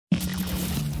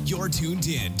You're tuned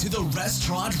in to the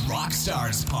Restaurant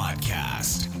Rockstars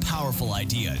podcast. Powerful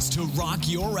ideas to rock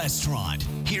your restaurant.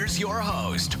 Here's your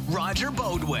host, Roger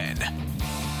Beaudoin.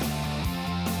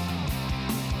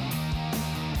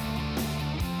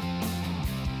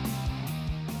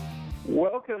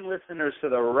 Welcome, listeners, to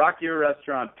the Rock Your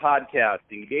Restaurant podcast,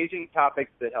 engaging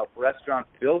topics that help restaurants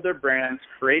build their brands,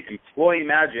 create employee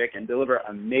magic, and deliver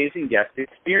amazing guest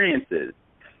experiences.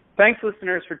 Thanks,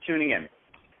 listeners, for tuning in.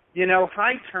 You know,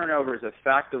 high turnover is a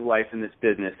fact of life in this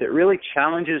business. It really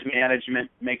challenges management,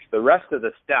 makes the rest of the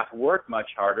staff work much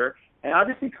harder, and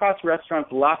obviously costs restaurants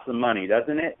lots of money,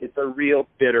 doesn't it? It's a real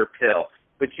bitter pill.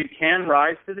 But you can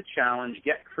rise to the challenge,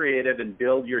 get creative, and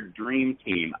build your dream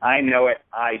team. I know it.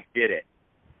 I did it.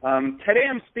 Today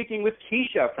I'm speaking with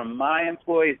Keisha from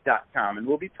myemployees.com, and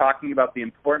we'll be talking about the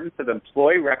importance of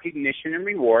employee recognition and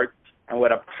rewards and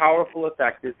what a powerful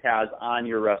effect this has on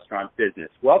your restaurant business.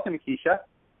 Welcome, Keisha.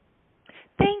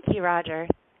 Thank you, Roger.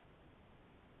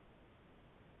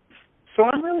 So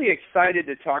I'm really excited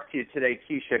to talk to you today,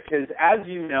 Keisha, because as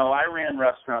you know, I ran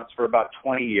restaurants for about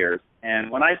 20 years.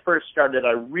 And when I first started,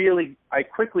 I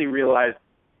quickly realized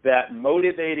that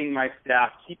motivating my staff,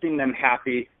 keeping them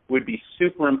happy, would be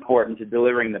super important to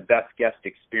delivering the best guest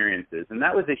experiences. And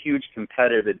that was a huge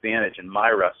competitive advantage in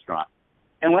my restaurant.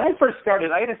 And when I first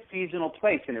started, I had a seasonal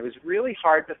place, and it was really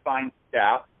hard to find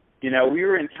staff. You know, we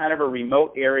were in kind of a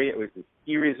remote area. It was a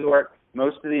ski resort.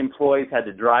 Most of the employees had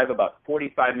to drive about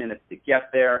 45 minutes to get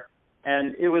there.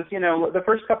 And it was, you know, the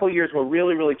first couple of years were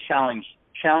really, really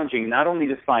challenging, not only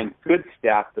to find good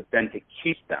staff, but then to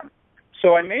keep them.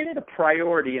 So I made it a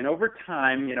priority, and over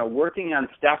time, you know, working on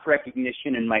staff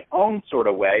recognition in my own sort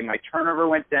of way, my turnover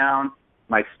went down,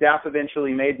 my staff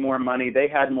eventually made more money, they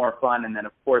had more fun, and then,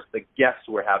 of course, the guests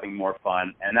were having more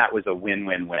fun, and that was a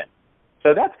win-win-win.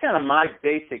 So that's kind of my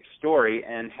basic story,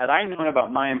 and had I known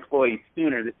about my employees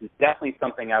sooner, this is definitely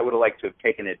something I would have liked to have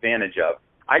taken advantage of.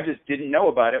 I just didn't know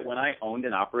about it when I owned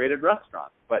and operated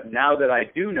restaurants. But now that I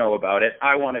do know about it,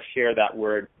 I want to share that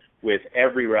word with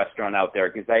every restaurant out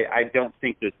there because I don't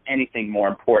think there's anything more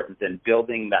important than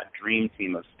building that dream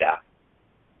team of staff.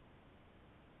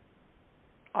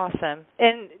 Awesome.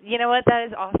 And you know what? That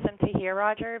is awesome to hear,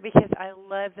 Roger, because I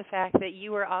love the fact that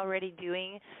you were already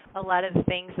doing a lot of the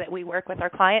things that we work with our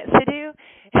clients to do,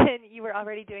 and you were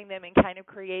already doing them and kind of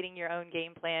creating your own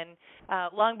game plan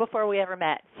long before we ever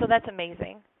met. So that's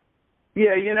amazing.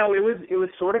 Yeah, you know, it was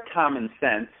sort of common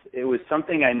sense. It was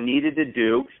something I needed to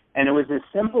do, and it was as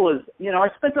simple as, you know, I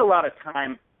spent a lot of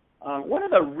time.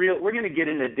 We're going to get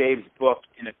into Dave's book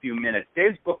in a few minutes.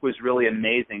 Dave's book was really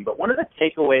amazing, but one of the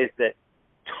takeaways that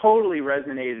totally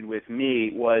resonated with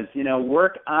me was, you know,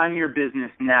 work on your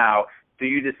business now so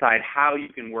you decide how you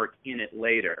can work in it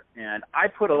later. And I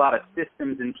put a lot of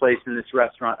systems in place in this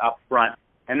restaurant up front,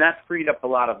 and that freed up a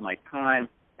lot of my time,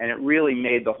 and it really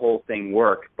made the whole thing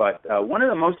work. But one of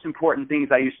the most important things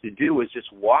I used to do was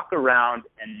just walk around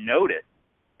and notice.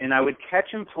 And I would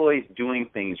catch employees doing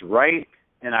things right,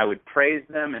 and I would praise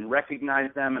them and recognize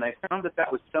them, and I found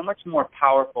that was so much more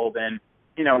powerful than,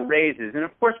 you know, raises. And,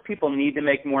 of course, people need to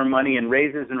make more money, and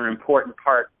raises are an important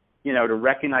part, you know, to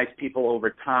recognize people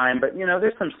over time. But, you know,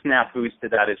 there's some snafus to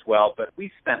that as well. But we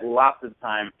spent lots of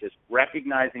time just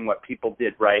recognizing what people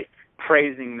did right,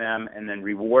 praising them, and then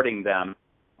rewarding them.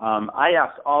 I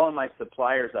asked all of my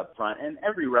suppliers up front, and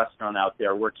every restaurant out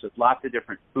there works with lots of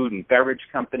different food and beverage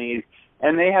companies,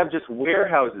 and they have just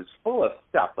warehouses full of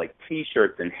stuff like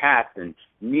T-shirts and hats and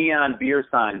neon beer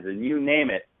signs and you name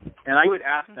it. And I would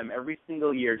ask them every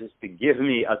single year just to give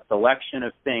me a selection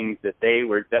of things that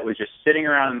was just sitting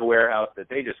around in the warehouse that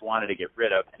they just wanted to get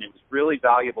rid of, and it was really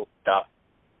valuable stuff.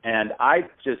 And I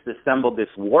just assembled this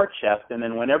war chest, and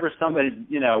then whenever somebody,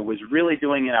 you know, was really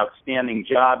doing an outstanding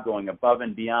job, going above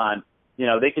and beyond, you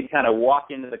know, they could kind of walk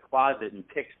into the closet and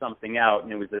pick something out,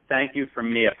 and it was a thank you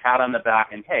from me, a pat on the back,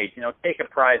 and, hey, you know, take a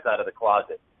prize out of the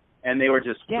closet. And they were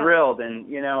just thrilled, and,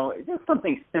 you know, just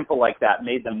something simple like that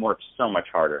made them work so much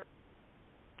harder.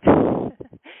 Isn't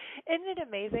it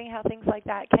amazing how things like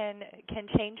that can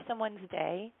change someone's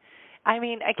day? I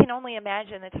mean, I can only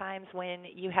imagine the times when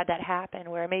you had that happen,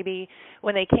 where maybe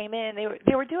when they came in,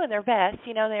 they were doing their best,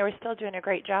 you know, they were still doing a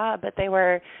great job, but they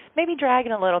were maybe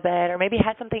dragging a little bit, or maybe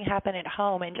had something happen at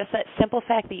home, and just that simple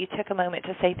fact that you took a moment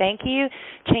to say thank you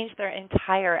changed their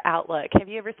entire outlook. Have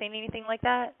you ever seen anything like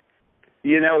that?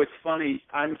 You know, it's funny.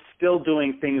 I'm still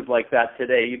doing things like that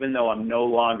today, even though I'm no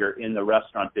longer in the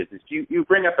restaurant business. You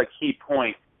bring up a key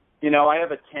point. You know, I have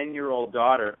a 10-year-old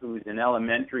daughter who's in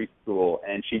elementary school,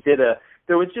 and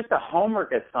there was just a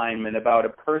homework assignment about a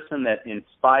person that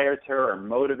inspires her or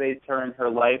motivates her in her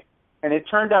life. and it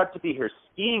turned out to be her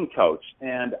skiing coach.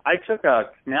 And I took a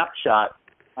snapshot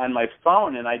on my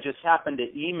phone, and I just happened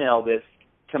to email this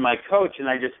to my coach, and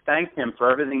I just thanked him for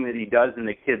everything that he does in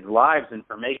the kids' lives and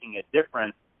for making a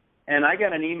difference. And I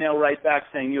got an email right back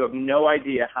saying, you have no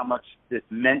idea how much this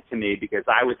meant to me because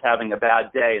I was having a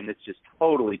bad day, and this just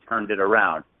totally turned it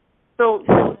around. So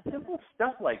simple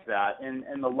stuff like that, and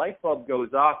the light bulb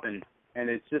goes off, and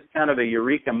it's just kind of a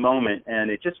eureka moment, and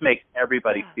it just makes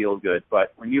everybody feel good.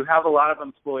 But when you have a lot of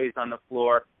employees on the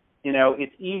floor, you know,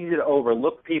 it's easy to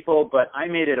overlook people, but I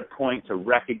made it a point to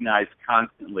recognize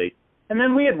constantly. And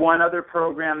then we had one other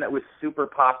program that was super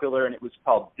popular, and it was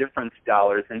called Difference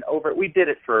Dollars. And we did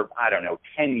it for,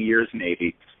 10 years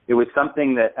maybe. It was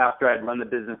something that after I'd run the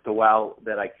business a while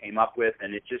that I came up with,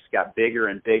 and it just got bigger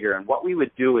and bigger. And what we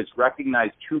would do is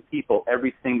recognize 2 people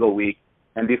every single week.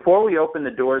 And before we opened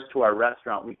the doors to our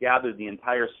restaurant, we gathered the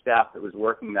entire staff that was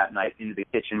working that night into the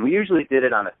kitchen. We usually did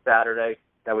it on a Saturday.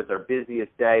 That was our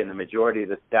busiest day, and the majority of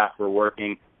the staff were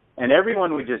working. And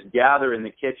everyone would just gather in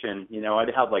the kitchen. You know, I'd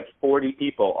have like 40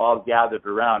 people all gathered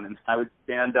around, and I would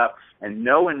stand up, and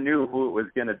no one knew who it was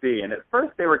going to be. And at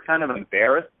first they were kind of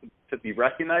embarrassed to be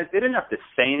recognized. They didn't have to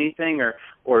say anything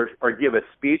or give a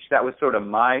speech. That was sort of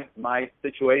my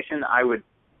situation. I would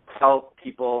tell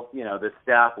people, you know, the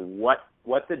staff, what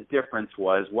the difference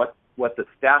was, what the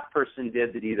staff person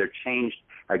did that either changed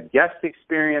a guest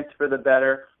experience for the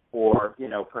better, or, you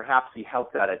know, perhaps he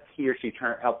helped out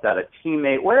helped out a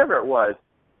teammate, whatever it was.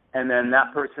 And then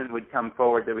that person would come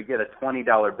forward. They would get a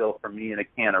 $20 bill from me and a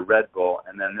can of Red Bull,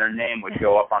 and then their name would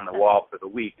go up on the wall for the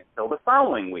week until the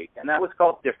following week. And that was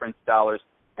called Difference Dollars.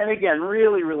 And again,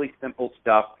 really, really simple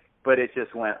stuff, but it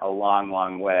just went a long,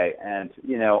 long way. And,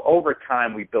 you know, over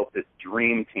time we built this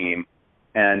dream team,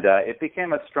 and it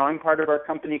became a strong part of our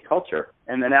company culture.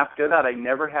 And then after that, I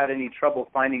never had any trouble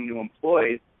finding new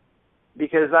employees,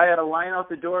 because I had a line out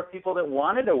the door of people that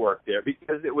wanted to work there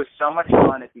because it was so much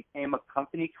fun. It became a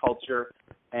company culture,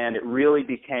 and it really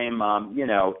became, you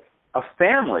know, a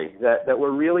family that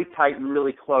were really tight and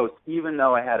really close. Even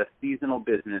though I had a seasonal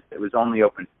business that was only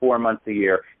open 4 months a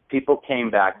year, people came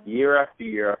back year after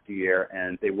year after year,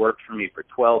 and they worked for me for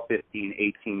 12, 15,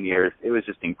 18 years. It was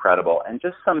just incredible. And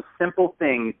just some simple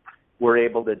things were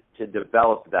able to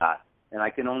develop that. And I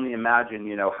can only imagine,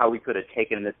 you know, how we could have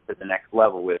taken this to the next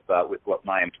level with what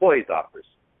my employees offers.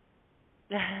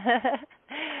 Well,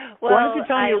 why don't you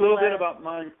tell me a little bit about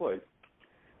my employees?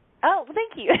 Oh,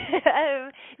 thank you.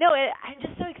 I'm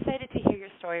just so excited to hear your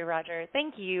story, Roger.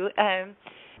 Thank you.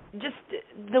 Just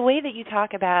the way that you talk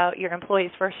about your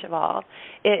employees, first of all,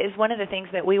 is one of the things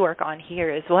that we work on here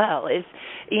as well. Is,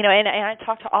 you know, and I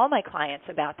talk to all my clients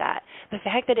about that. The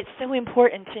fact that it's so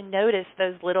important to notice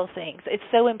those little things. It's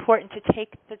so important to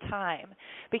take the time,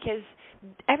 because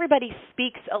everybody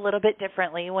speaks a little bit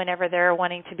differently whenever they're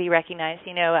wanting to be recognized.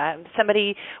 You know,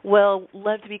 somebody will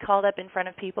love to be called up in front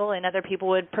of people, and other people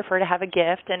would prefer to have a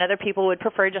gift, and other people would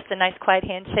prefer just a nice, quiet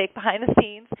handshake behind the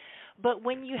scenes. But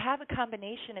when you have a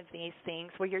combination of these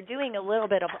things where you're doing a little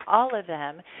bit of all of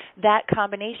them, that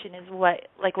combination is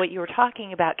what you were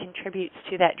talking about, contributes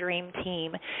to that dream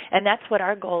team. And that's what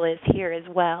our goal is here as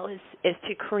well, is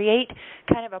to create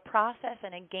kind of a process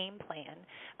and a game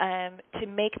plan to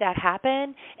make that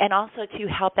happen, and also to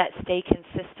help that stay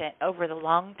consistent over the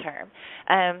long term.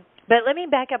 But let me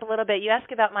back up a little bit. You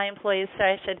asked about my employees, so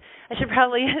I should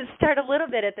probably start a little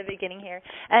bit at the beginning here.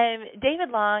 David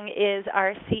Long is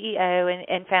our CEO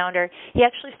and founder. He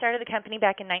actually started the company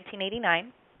back in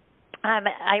 1989.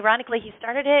 Ironically, he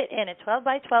started it in a 12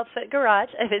 by 12 foot garage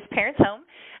of his parents' home,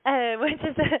 which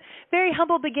is a very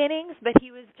humble beginnings, but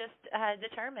he was just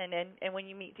determined. And when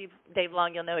you meet Dave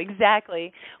Long, you'll know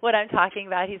exactly what I'm talking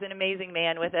about. He's an amazing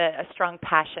man with a strong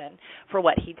passion for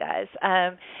what he does.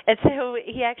 And so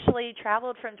he actually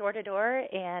traveled from door to door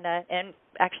and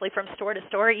actually from store to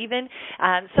store even,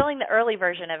 selling the early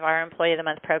version of our Employee of the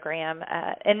Month program.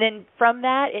 And then from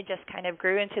that, it just kind of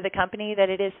grew into the company that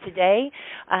it is today,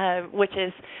 which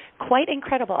is quite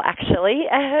incredible, actually.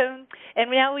 And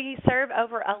now we serve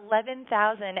over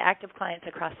 11,000 active clients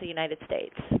across the United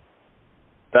States.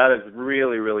 That is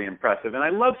really, really impressive. And I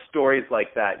love stories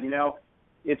like that. You know,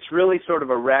 it's really sort of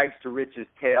a rags to riches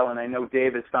tale, and I know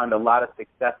Dave has found a lot of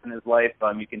success in his life.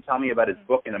 You can tell me about his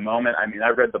book in a moment. I mean, I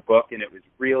read the book, and it was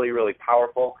really, really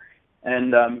powerful.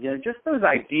 And, you know, just those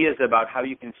ideas about how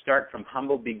you can start from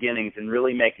humble beginnings and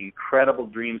really make incredible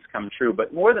dreams come true.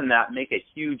 But more than that, make a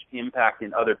huge impact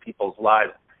in other people's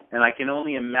lives. And I can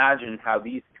only imagine how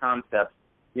these concepts,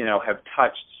 you know, have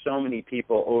touched so many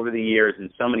people over the years in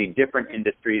so many different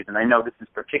industries. And I know this is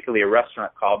particularly a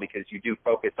restaurant call because you do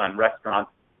focus on restaurants.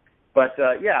 But,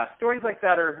 stories like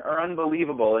that are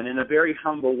unbelievable. And in a very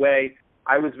humble way,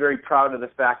 I was very proud of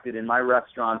the fact that in my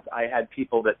restaurants I had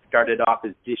people that started off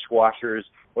as dishwashers,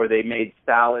 or they made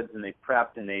salads and they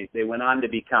prepped, and they went on to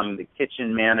become the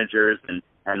kitchen managers and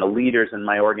the leaders in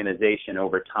my organization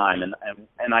over time.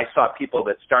 And I saw people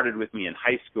that started with me in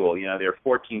high school. You know, they were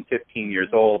 14, 15 years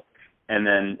old. And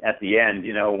then at the end,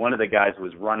 you know, one of the guys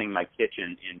was running my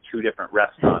kitchen in 2 different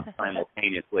restaurants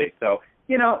simultaneously. So,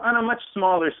 you know, on a much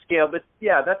smaller scale. But,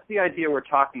 yeah, that's the idea we're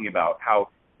talking about, how,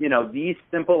 you know, these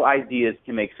simple ideas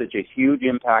can make such a huge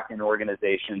impact in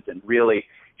organizations and really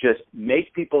just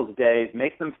make people's days,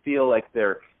 make them feel like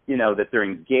they're, you know, that they're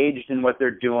engaged in what they're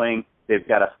doing. They've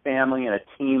got a family and a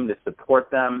team to support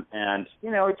them. And,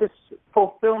 you know, it just,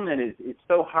 fulfillment is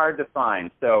so hard to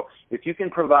find. So if you can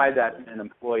provide that in an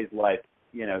employee's life,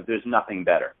 you know, there's nothing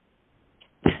better.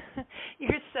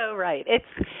 You're so right.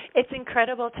 It's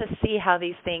incredible to see how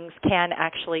these things can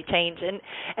actually change.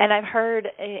 And I've heard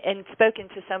and spoken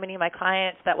to so many of my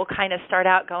clients that will kind of start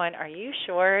out going, "Are you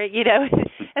sure?" You know,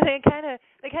 and they kind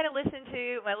of listen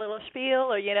to my little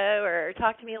spiel, or you know, or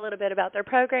talk to me a little bit about their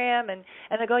program, and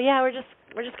they go, "Yeah, we're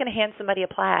just going to hand somebody a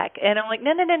plaque." And I'm like,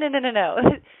 "No.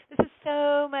 This is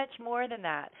so much more than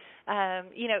that."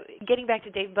 You know, getting back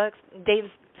to Dave's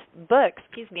book,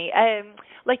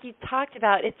 like you talked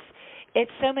about,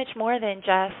 it's so much more than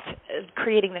just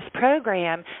creating this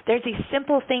program. There's these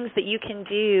simple things that you can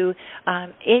do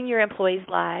in your employees'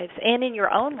 lives and in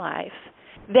your own life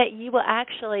that you will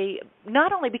actually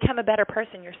not only become a better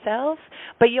person yourself,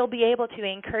 but you'll be able to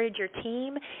encourage your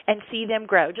team and see them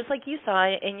grow, just like you saw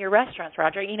in your restaurants,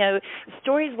 Roger. You know,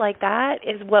 stories like that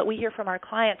is what we hear from our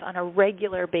clients on a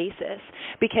regular basis,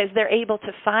 because they're able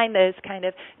to find those kind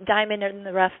of diamond in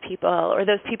the rough people, or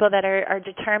those people that are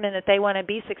determined that they want to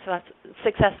be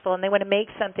successful and they want to make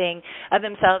something of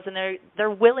themselves, and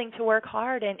they're willing to work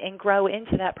hard and grow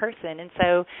into that person. And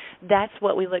so that's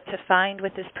what we look to find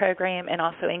with this program, and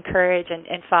also encourage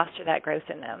and foster that growth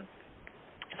in them.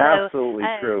 So, absolutely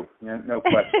true. No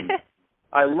question.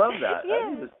 I love that.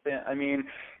 Yeah. I mean,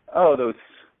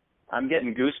 I'm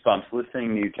getting goosebumps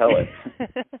listening to you tell it.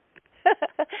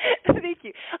 Thank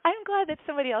you. I'm glad that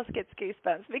somebody else gets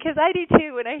goosebumps, because I do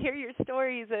too when I hear your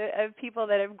stories of people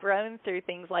that have grown through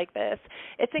things like this.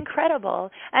 It's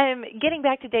incredible. Getting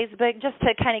back to Dave's book, just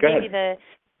to kind of give you the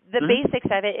basics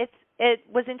of it, it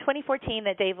was in 2014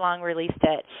 that Dave Long released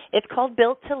it. It's called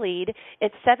Built to Lead.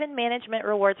 It's 7 management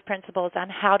rewards principles on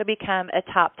how to become a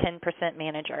top 10%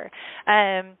 manager.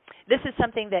 This is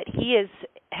something that he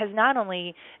has not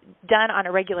only done on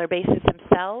a regular basis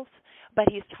himself, but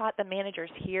he's taught the managers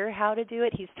here how to do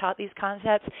it. He's taught these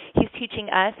concepts. He's teaching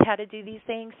us how to do these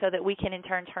things so that we can in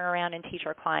turn turn around and teach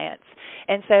our clients.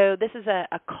 And so this is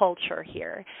a culture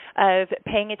here of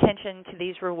paying attention to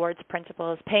these rewards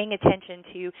principles, paying attention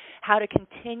to how to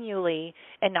continually,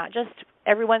 and not just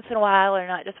every once in a while or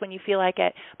not just when you feel like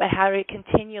it, but how to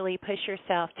continually push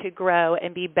yourself to grow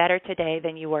and be better today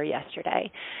than you were yesterday.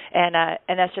 And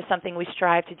that's just something we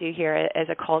strive to do here as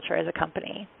a culture, as a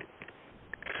company.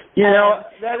 You know,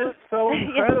 that is so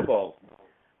incredible.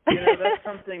 You know, that's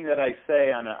something that I say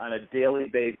on a daily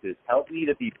basis. Help me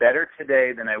to be better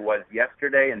today than I was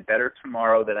yesterday, and better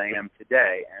tomorrow than I am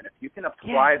today. And if you can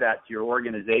apply that to your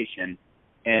organization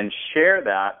and share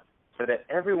that so that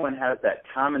everyone has that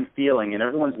common feeling and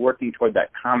everyone's working toward that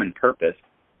common purpose,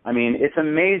 I mean, it's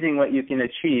amazing what you can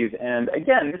achieve. And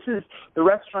again, the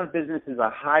restaurant business is a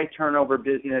high turnover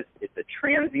business. It's a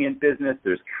transient business.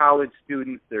 There's college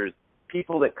students. There's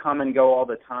people that come and go all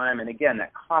the time. And again,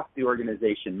 that costs the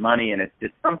organization money, and it's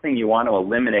just something you want to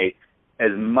eliminate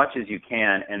as much as you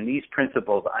can. And these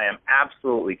principles, I am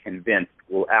absolutely convinced,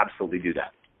 will absolutely do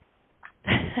that.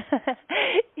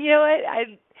 You know what?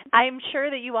 I'm sure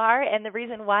that you are, and the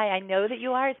reason why I know that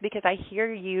you are is because I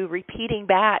hear you repeating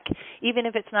back, even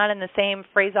if it's not in the same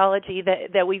phraseology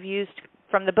that we've used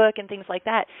from the book and things like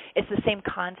that. It's the same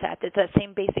concept. It's that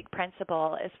same basic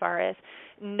principle as far as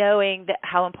knowing that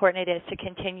how important it is to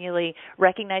continually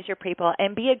recognize your people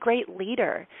and be a great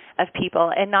leader of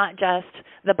people, and not just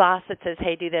the boss that says,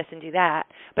 hey, do this and do that,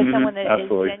 but someone that is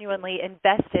genuinely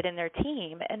invested in their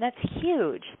team. And that's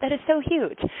huge. That is so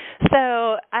huge.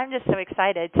 So I'm just so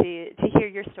excited to hear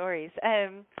your stories.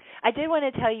 I did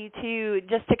want to tell you, too,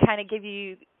 just to kind of give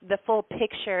you the full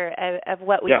picture of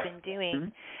what we've been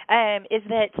doing, is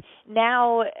that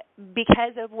now,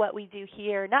 because of what we do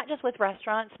here, not just with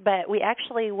restaurants, but we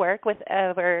actually work with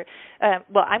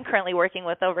I'm currently working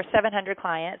with over 700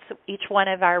 clients, each one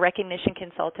of our recognition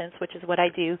consultants, which is what I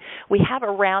do. We have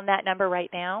around that number right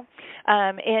now,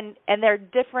 and they're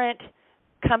different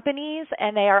companies,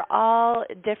 and they are all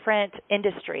different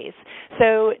industries.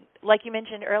 So like you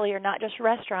mentioned earlier, not just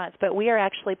restaurants, but we are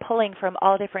actually pulling from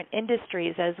all different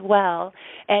industries as well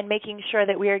and making sure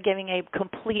that we are giving a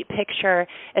complete picture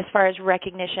as far as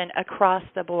recognition across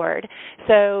the board.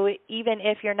 So even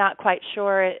if you're not quite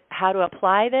sure how to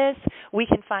apply this, we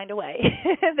can find a way.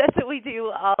 That's what we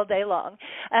do all day long.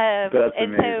 That's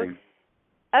amazing.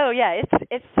 Oh, yeah,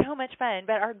 it's so much fun.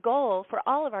 But our goal for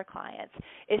all of our clients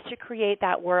is to create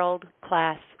that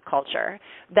world-class culture.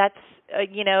 That's,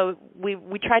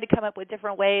 we tried to come up with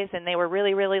different ways, and they were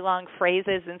really, really long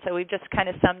phrases, and so we've just kind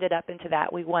of summed it up into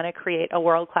that. We want to create a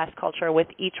world-class culture with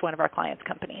each one of our clients'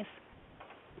 companies.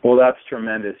 Well, that's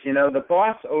tremendous. The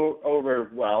boss over,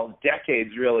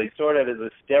 decades really sort of is a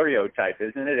stereotype,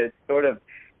 isn't it? It's sort of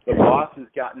the boss has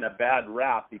gotten a bad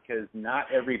rap because not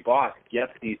every boss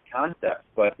gets these concepts.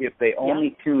 But if they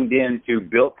only tuned in to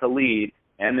Built to Lead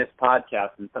and this podcast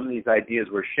and some of these ideas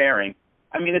we're sharing,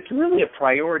 I mean, it's really a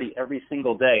priority every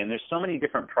single day. And there's so many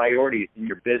different priorities in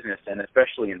your business, and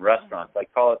especially in restaurants. I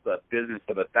call it the business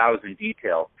of 1,000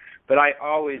 details. But I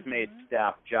always made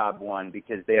staff job one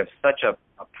because they have such a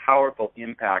powerful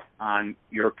impact on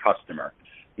your customer.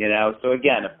 So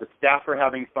again, if the staff are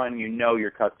having fun,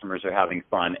 your customers are having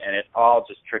fun, and it all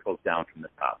just trickles down from the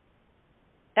top.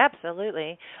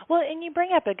 Absolutely. Well, and you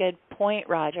bring up a good point,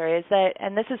 Roger, is that,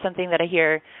 and this is something that I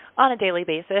hear on a daily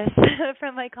basis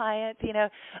from my clients,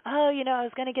 I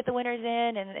was going to get the winners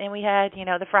in and we had,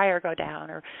 the fryer go down,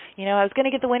 or, I was going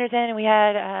to get the winners in and we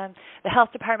had the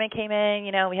health department came in,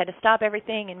 we had to stop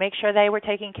everything and make sure they were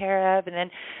taken care of, and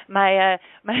then my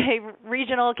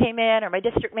regional came in, or my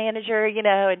district manager,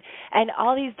 and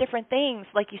all these different things,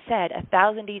 like you said,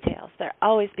 1,000 details. They're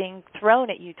always being thrown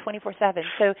at you 24/7.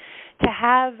 So to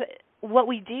have what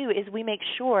we do is we make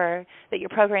sure that your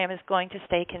program is going to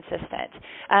stay consistent.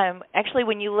 Actually,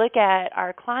 when you look at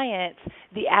our clients,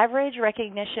 the average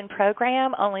recognition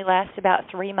program only lasts about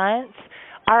 3 months.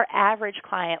 Our average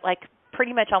client, like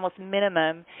pretty much almost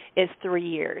minimum, is 3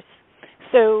 years.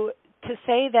 So to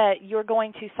say that you're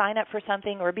going to sign up for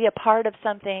something or be a part of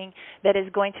something that is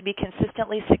going to be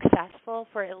consistently successful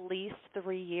for at least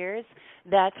 3 years,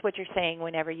 that's what you're saying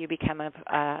whenever you become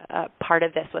a part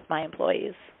of this with my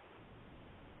employees.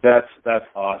 That's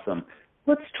awesome.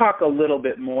 Let's talk a little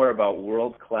bit more about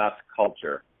world-class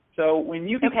culture. So when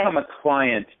you become a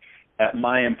client at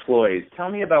My Employees,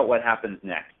 tell me about what happens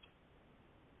next.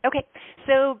 Okay,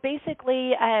 so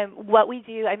basically what we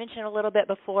do, I mentioned a little bit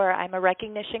before, I'm a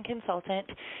recognition consultant,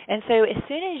 and so as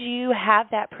soon as you have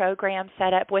that program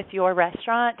set up with your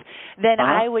restaurant, then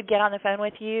I would get on the phone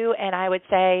with you and I would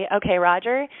say, okay,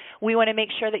 Roger, we want to make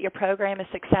sure that your program is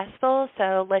successful,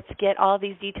 so let's get all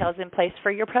these details in place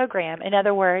for your program. In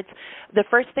other words, the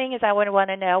first thing is I would want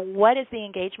to know, what is the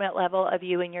engagement level of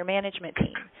you and your management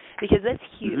team? Because that's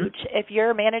huge. If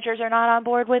your managers are not on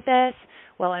board with this,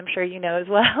 well, I'm sure you know as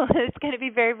well, it's going to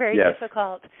be very, very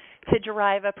difficult to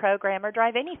drive a program or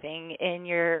drive anything in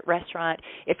your restaurant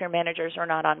if your managers are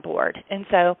not on board. And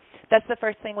so that's the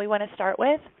first thing we want to start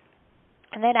with.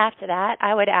 And then after that,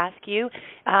 I would ask you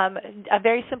a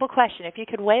very simple question. If you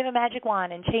could wave a magic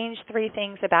wand and change 3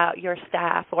 things about your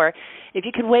staff, or if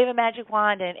you could wave a magic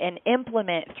wand and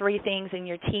implement 3 things in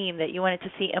your team that you wanted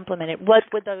to see implemented, what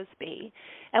would those be?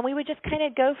 And we would just kind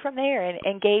of go from there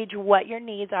and gauge what your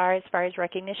needs are as far as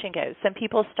recognition goes. Some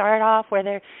people start off where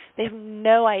they have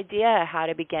no idea how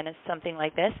to begin something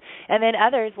like this, and then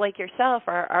others, like yourself,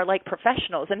 are like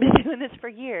professionals and been doing this for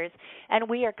years, and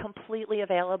we are completely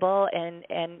available and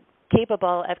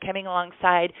capable of coming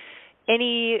alongside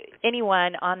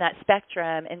anyone on that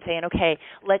spectrum and saying, okay,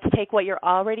 let's take what you're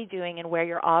already doing and where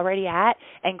you're already at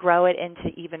and grow it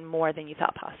into even more than you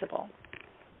thought possible.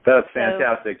 That's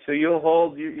fantastic. So you'll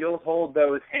hold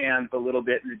those hands a little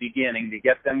bit in the beginning to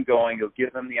get them going. You'll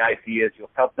give them the ideas.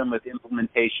 You'll help them with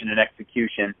implementation and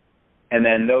execution. And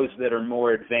then those that are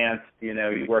more advanced, you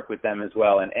work with them as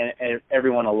well, and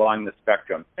everyone along the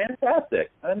spectrum. Fantastic.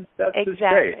 That's exactly. Just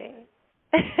great.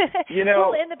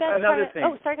 Well, in the best another part, thing.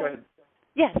 Oh, sorry. Go ahead.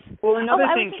 Yes. Well, another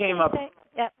thing came up.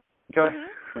 Go ahead.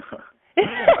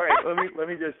 All right. Let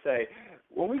me just say,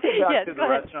 when we get back to the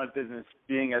restaurant business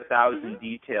being 1,000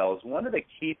 details, one of the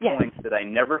key points that I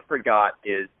never forgot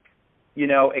is,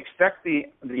 expect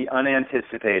the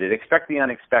unanticipated, expect the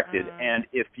unexpected, and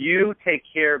if you take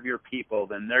care of your people,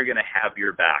 then they're going to have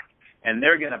your back, and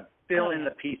they're going to fill in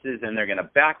the pieces, and they're going to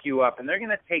back you up, and they're going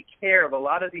to take care of a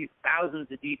lot of these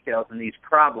thousands of details and these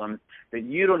problems that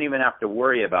you don't even have to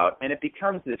worry about, and it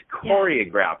becomes this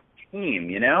choreographed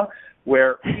team,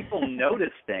 where people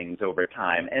notice things over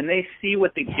time, and they see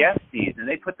what the guest sees, and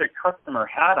they put their customer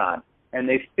hat on, and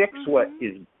they fix what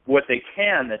what they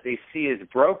can that they see is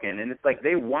broken. And it's like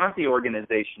they want the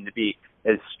organization to be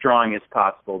as strong as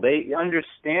possible. They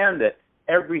understand that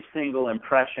every single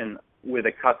impression with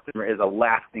a customer is a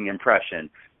lasting impression,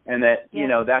 and that, you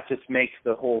know, that just makes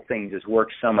the whole thing just work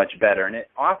so much better. And it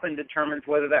often determines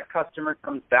whether that customer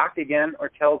comes back again or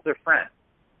tells their friend.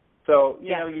 So,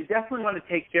 you know, you definitely want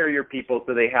to take care of your people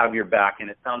so they have your back. And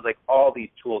it sounds like all these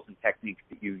tools and techniques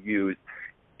that you use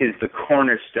is the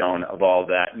cornerstone of all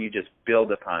that, and you just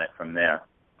build upon it from there.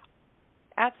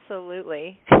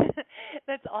 Absolutely.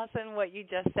 That's awesome what you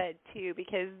just said, too,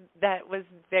 because that was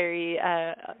very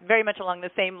much along the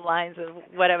same lines of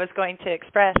what I was going to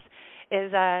express,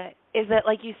 is that,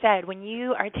 like you said, when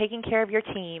you are taking care of your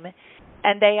team,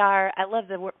 and they are, I love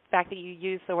the fact that you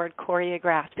use the word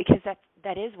choreographed, because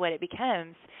that is what it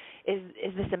becomes, is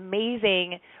this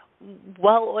amazing,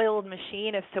 well-oiled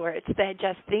machine of sorts that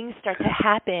just things start to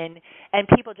happen and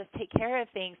people just take care of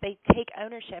things. They take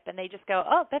ownership and they just go,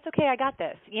 oh, that's okay, I got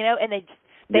this, you know, and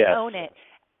they own it.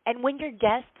 And when your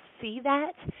guests see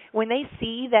that, when they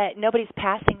see that nobody's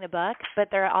passing the buck, but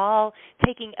they're all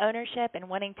taking ownership and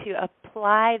wanting to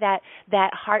apply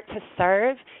that heart to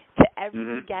serve to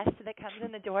every guest that comes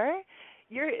in the door,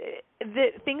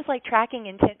 things like tracking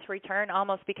intent to return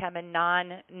almost become a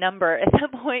non-number at that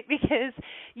point, because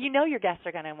you know your guests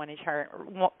are going to want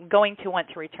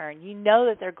to return. You know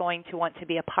that they're going to want to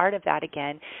be a part of that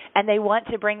again, and they want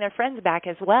to bring their friends back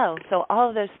as well. So all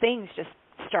of those things just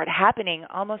start happening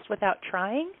almost without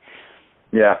trying.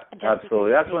 Yeah,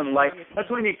 absolutely. That's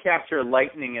when you capture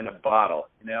lightning in a bottle,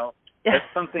 you know? That's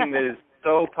something that is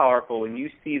so powerful when you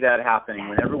see that happening,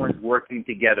 when everyone's working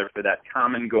together for that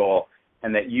common goal,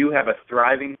 and that you have a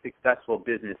thriving, successful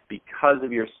business because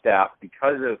of your staff,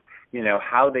 because of, you know,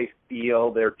 how they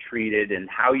feel they're treated and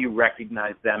how you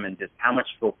recognize them and just how much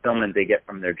fulfillment they get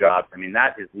from their jobs. I mean,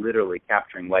 that is literally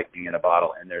capturing lightning in a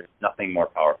bottle, and there's nothing more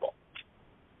powerful.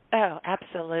 Oh,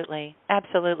 absolutely.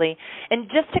 Absolutely. And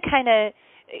just to kind of,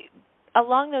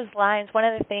 along those lines, one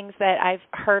of the things that I've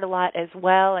heard a lot as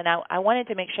well, and I wanted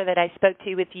to make sure that I spoke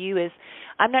to with you, is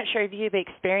I'm not sure if you've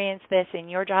experienced this in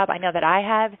your job. I know that I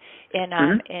have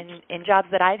in jobs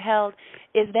that I've held,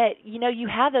 is that, you know, you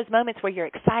have those moments where you're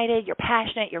excited, you're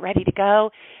passionate, you're ready to go,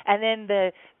 and then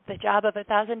the job of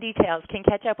 1,000 details can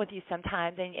catch up with you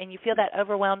sometimes, and you feel that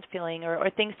overwhelmed feeling, or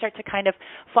things start to kind of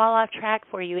fall off track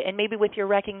for you. And maybe with your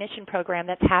recognition program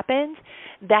that's happened,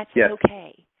 that's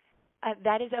okay.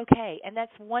 That is okay, and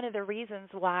that's one of the reasons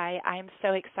why I'm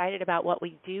so excited about what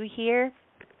we do here,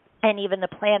 and even the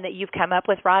plan that you've come up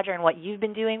with, Roger, and what you've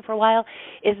been doing for a while,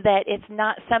 is that it's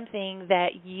not something that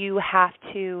you have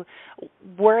to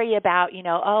worry about, you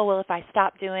know, oh, well, if I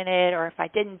stop doing it, or if I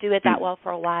didn't do it that well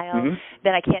for a while,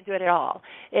 then I can't do it at all.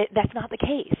 That's not the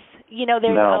case. You know,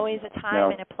 there's always a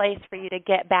time and a place for you to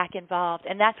get back involved,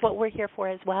 and that's what we're here for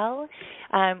as well.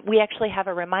 We actually have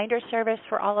a reminder service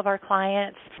for all of our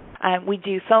clients. We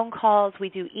do phone calls, we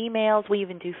do emails, we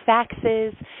even do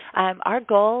faxes. Our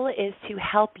goal is to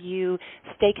help you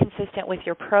stay consistent with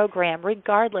your program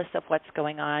regardless of what's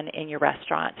going on in your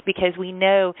restaurant, because we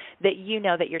know that you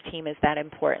know that your team is that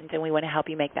important, and we want to help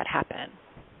you make that happen.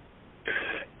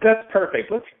 That's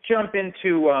perfect. Let's jump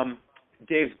into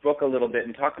Dave's book a little bit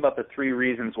and talk about the 3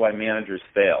 reasons why managers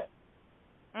fail.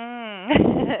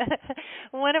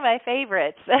 One of my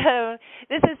favorites.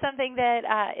 This is something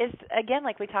that is, again,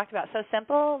 like we talked about, so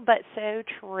simple but so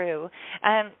true.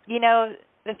 You know,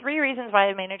 the 3 reasons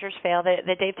why managers fail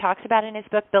that Dave talks about in his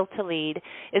book, Built to Lead,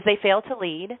 is they fail to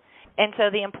lead, and so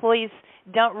the employees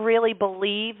don't really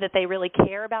believe that they really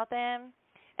care about them,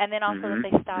 and then also that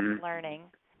they stop learning.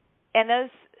 And those,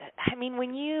 I mean,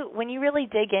 when you really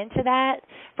dig into that,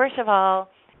 first of all,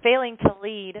 failing to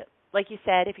lead, like you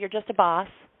said, if you're just a boss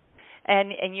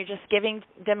and you're just giving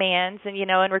demands and, you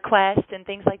know, and requests and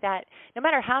things like that, no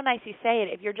matter how nice you say it,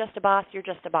 if you're just a boss, you're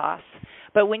just a boss.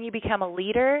 But when you become a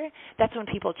leader, that's when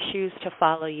people choose to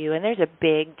follow you, and there's a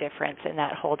big difference in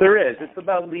that whole thing. There is. It's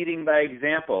about leading by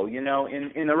example. You know,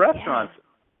 in the restaurants,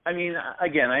 I mean,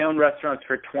 again, I owned restaurants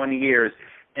for 20 years.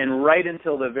 And right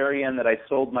until the very end that I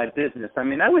sold my business, I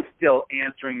mean, I was still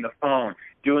answering the phone,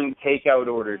 doing takeout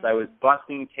orders. I was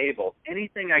busting tables,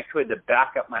 anything I could to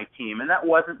back up my team. And that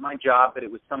wasn't my job, but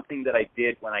it was something that I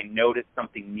did when I noticed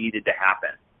something needed to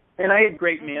happen. And I had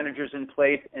great managers in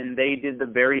place, and they did the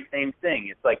very same thing.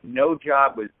 It's like no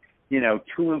job was, you know,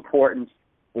 too important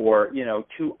or, you know,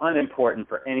 too unimportant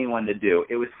for anyone to do.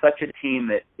 It was such a team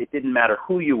that it didn't matter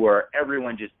who you were.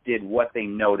 Everyone just did what they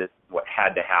noticed, what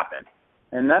had to happen.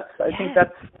 And I think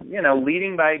that's, you know,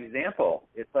 leading by example.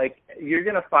 It's like you're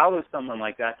going to follow someone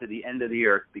like that to the end of the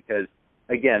earth because,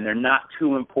 again, they're not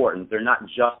too important. They're not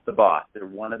just the boss. They're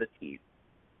one of the team.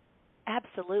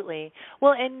 Absolutely.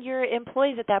 Well, and your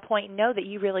employees at that point know that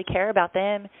you really care about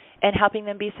them and helping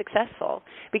them be successful.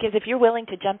 Because if you're willing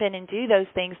to jump in and do those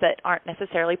things that aren't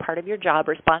necessarily part of your job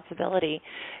responsibility,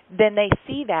 then they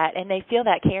see that and they feel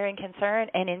that care and concern,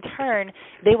 and in turn,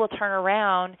 they will turn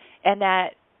around, and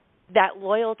that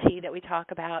loyalty that we talk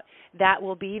about, that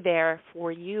will be there for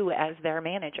you as their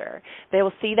manager. They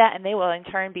will see that, and they will in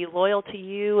turn be loyal to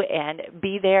you and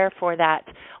be there for that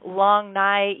long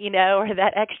night, or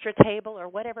that extra table or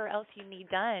whatever else you need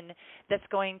done that's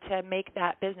going to make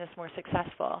that business more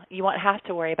successful. You won't have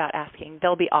to worry about asking.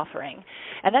 They'll be offering.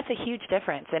 And that's a huge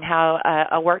difference in how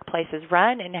a workplace is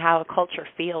run and how a culture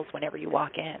feels whenever you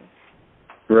walk in.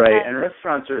 Right, and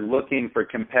restaurants are looking for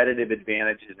competitive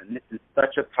advantages, and this is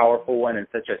such a powerful one and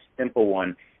such a simple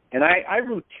one. And I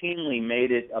routinely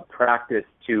made it a practice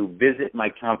to visit my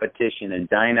competition and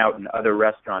dine out in other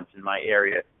restaurants in my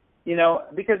area,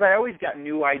 because I always got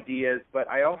new ideas, but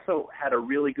I also had a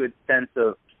really good sense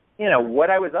of, what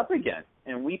I was up against.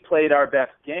 And we played our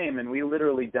best game, and we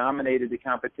literally dominated the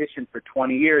competition for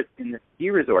 20 years in the ski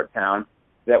resort town.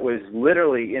 That was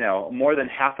literally, more than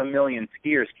 500,000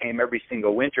 skiers came every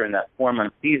single winter in that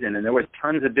 4-month season, and there was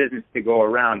tons of business to go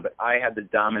around, but I had the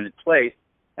dominant place,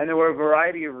 and there were a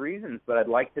variety of reasons, but I'd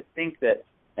like to think that,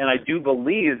 and I do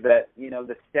believe that,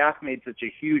 the staff made such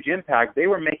a huge impact. They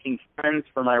were making friends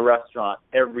for my restaurant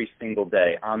every single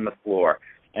day on the floor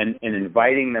and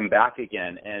inviting them back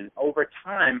again, and over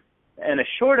time, in a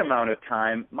short amount of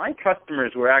time, my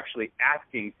customers were actually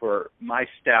asking for my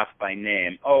staff by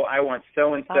name. Oh, I want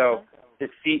so-and-so to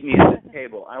seat me at the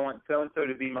table. I want so-and-so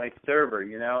to be my server,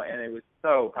 and it was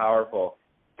so powerful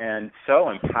and so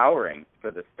empowering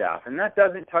for the staff. And that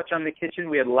doesn't touch on the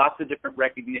kitchen. We had lots of different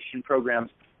recognition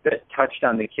programs that touched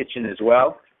on the kitchen as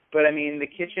well. But, the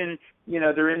kitchen,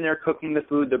 they're in there cooking the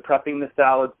food, they're prepping the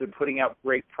salads, they're putting out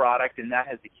great product, and that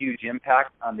has a huge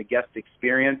impact on the guest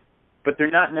experience. But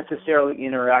they're not necessarily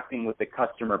interacting with the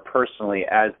customer personally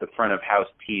as the front of house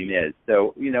team is.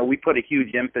 So, we put a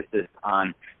huge emphasis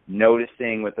on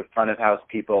noticing with the front of house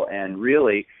people and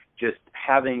really just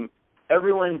having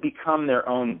everyone become their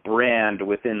own brand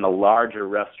within the larger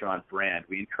restaurant brand.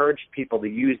 We encourage people to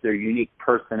use their unique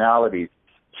personalities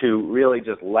to really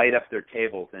just light up their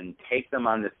tables and take them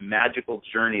on this magical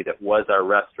journey that was our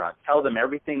restaurant. Tell them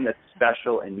everything that's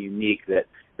special and unique that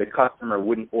the customer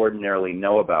wouldn't ordinarily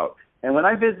know about. And when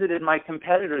I visited my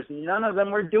competitors, none of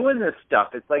them were doing this stuff.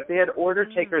 It's like they had order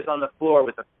takers on the floor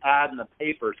with a pad and a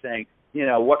paper saying,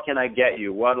 what can I get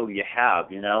you? What'll you have?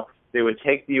 They would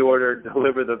take the order,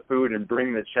 deliver the food, and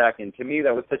bring the check. And to me,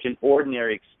 that was such an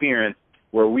ordinary experience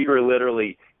where we were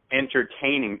literally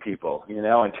entertaining people,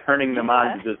 and turning them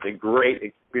on to just a great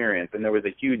experience. And there was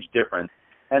a huge difference.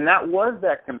 And that was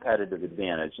that competitive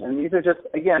advantage. And these are just,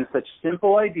 again, such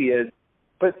simple ideas.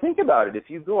 But think about it. If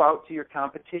you go out to your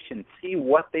competition, see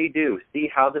what they do, see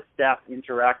how the staff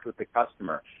interact with the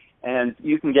customer, and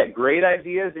you can get great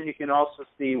ideas, and you can also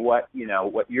see what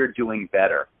you're doing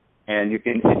better, and it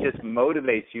just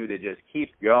motivates you to just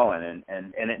keep going,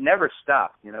 and it never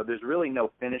stops. There's really no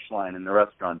finish line in the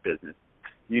restaurant business.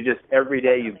 You just every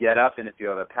day you get up, and if you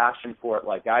have a passion for it,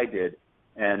 like I did,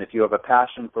 and if you have a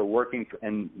passion for working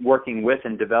with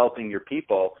and developing your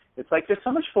people, it's like there's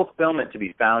so much fulfillment to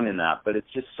be found in that. But it's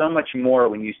just so much more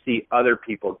when you see other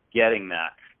people getting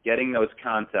those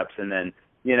concepts, and then,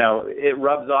 it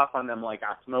rubs off on them like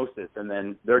osmosis, and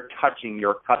then they're touching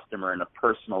your customer in a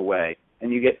personal way.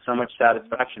 And you get so much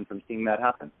satisfaction from seeing that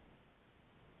happen.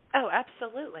 Oh,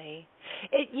 absolutely.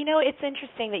 It's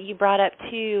interesting that you brought up,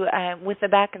 too, with the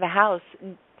back of the house.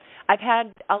 I've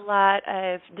had a lot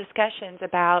of discussions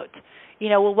about,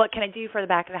 what can I do for the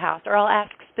back of the house? Or I'll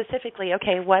ask specifically,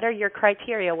 okay, what are your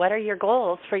criteria? What are your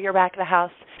goals for your back of the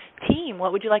house team?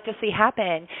 What would you like to see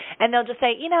happen? And they'll just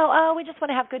say, we just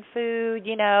want to have good food,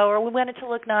 or we want it to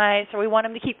look nice, or we want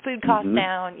them to keep food costs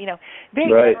down,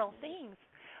 very general things.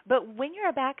 But when you're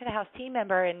a back-of-the-house team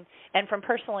member, and from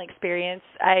personal experience,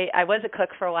 I was a cook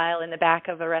for a while in the back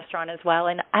of a restaurant as well,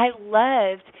 and I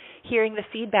loved hearing the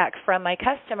feedback from my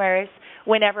customers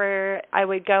whenever I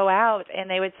would go out, and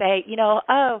they would say,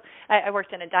 I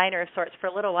worked in a diner of sorts for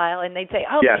a little while, and they'd say,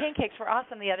 the pancakes were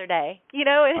awesome the other day,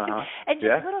 and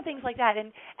just little things like that.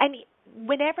 And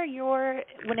whenever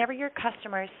your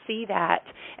customers see that,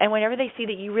 and whenever they see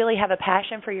that you really have a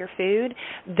passion for your food,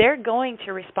 they're going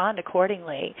to respond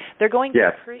accordingly. They're going to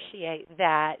appreciate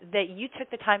that you took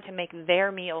the time to make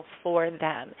their meal for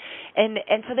them. And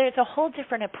so there's a whole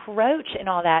different approach in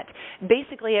all that.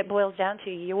 Basically, it boils down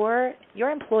to your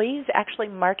employees actually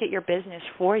market your business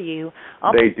for you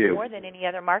almost more than any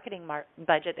other marketing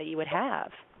budget that you would have.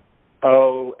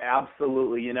 Oh,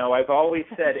 absolutely. I've always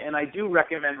said, and I do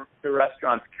recommend to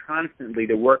restaurants constantly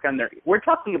to work on we're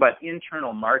talking about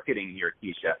internal marketing here,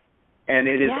 Keisha, and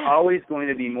it is always going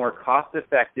to be more cost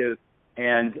effective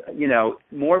and,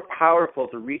 more powerful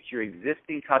to reach your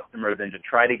existing customer than to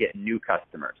try to get new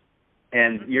customers.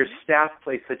 And your staff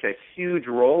plays such a huge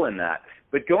role in that.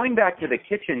 But going back to the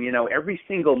kitchen, every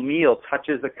single meal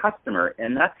touches a customer,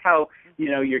 and that's how,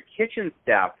 your kitchen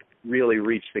staff really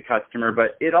reach the customer.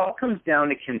 But it all comes down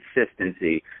to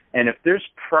consistency. And if there's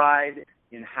pride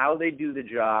in how they do the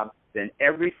job, then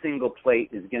every single plate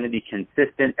is going to be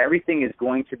consistent. Everything is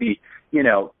going to be,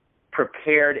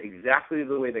 prepared exactly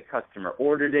the way the customer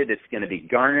ordered it. It's going to be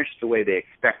garnished the way they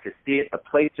expect to see it. The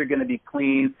plates are going to be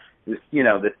clean. The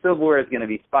silverware is going to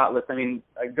be spotless. I mean,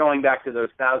 going back to those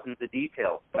thousands of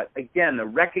details. But again, the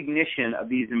recognition of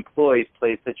these employees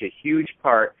plays such a huge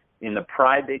part in the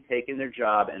pride they take in their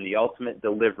job and the ultimate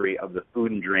delivery of the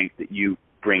food and drink that you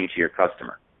bring to your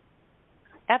customer.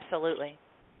 Absolutely.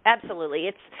 Absolutely.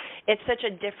 It's such a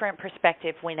different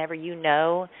perspective whenever you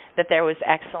know that there was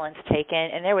excellence taken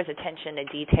and there was attention to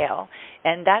detail.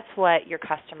 And that's what your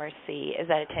customers see, is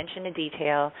that attention to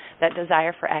detail, that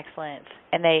desire for excellence,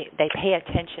 and they pay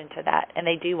attention to that, and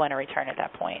they do want to return at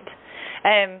that point.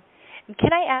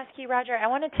 Can I ask you, Roger, I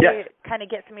wanted to kind of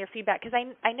get some of your feedback, because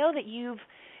I know that you've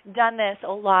done this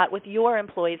a lot with your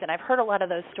employees, and I've heard a lot of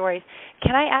those stories.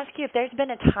 Can I ask you if there's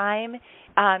been a time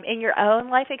in your own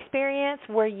life experience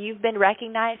where you've been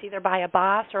recognized either by a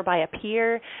boss or by a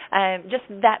peer, just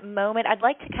that moment? I'd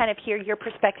like to kind of hear your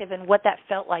perspective and what that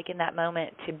felt like in that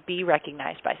moment to be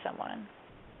recognized by someone.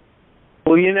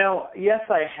 Well, yes,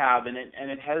 I have, and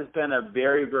it has been a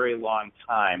very, very long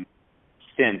time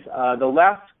since. The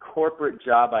last corporate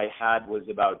job I had was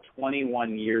about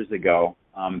 21 years ago.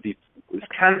 It was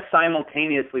kind of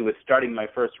simultaneously with starting my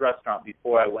first restaurant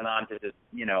before I went on to just,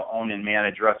 own and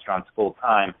manage restaurants full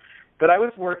time. But I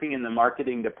was working in the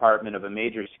marketing department of a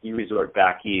major ski resort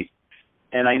back east,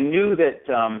 and I knew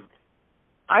that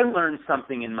I learned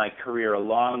something in my career a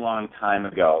long, long time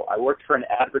ago. I worked for an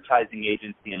advertising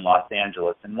agency in Los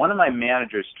Angeles, and one of my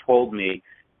managers told me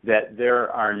that there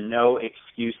are no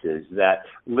excuses, that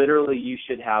literally you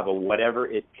should have a whatever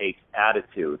it takes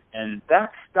attitude. And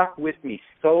that stuck with me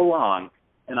so long,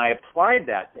 and I applied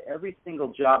that to every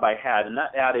single job I had. And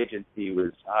that ad agency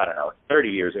was, 30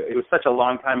 years ago. It was such a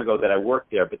long time ago that I worked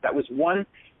there, but that was one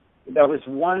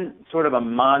sort of a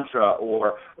mantra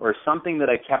or something that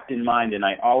I kept in mind, and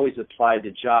I always applied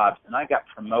to jobs. And I got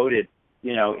promoted,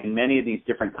 in many of these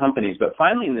different companies. But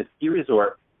finally in the ski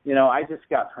resort, I just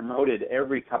got promoted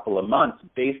every couple of months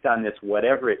based on this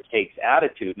whatever it takes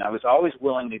attitude. And I was always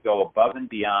willing to go above and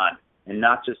beyond and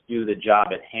not just do the job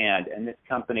at hand. And this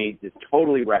company just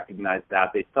totally recognized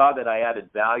that. They saw that I added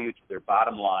value to their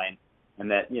bottom line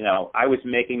and that, I was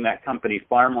making that company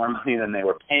far more money than they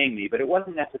were paying me. But it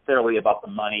wasn't necessarily about the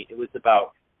money. It was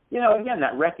about, again,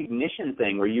 that recognition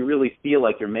thing where you really feel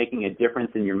like you're making a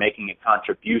difference and you're making a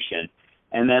contribution.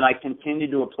 And then I continued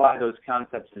to apply those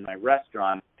concepts in my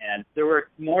restaurant. And there were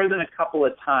more than a couple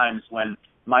of times when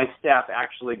my staff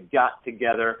actually got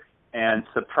together and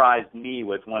surprised me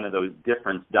with one of those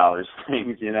difference dollars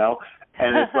things,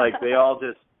 And it's like they all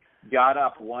just got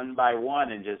up one by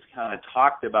one and just kind of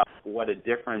talked about what a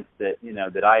difference that,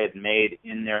 that I had made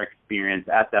in their experience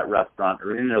at that restaurant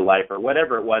or in their life or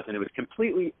whatever it was. And it was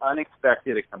completely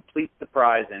unexpected, a complete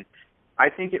surprise. And I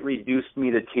think it reduced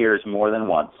me to tears more than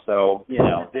once. So,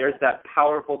 there's that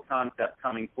powerful concept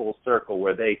coming full circle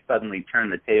where they suddenly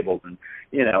turned the tables and,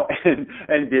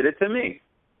 and did it to me.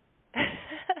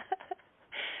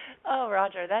 Oh,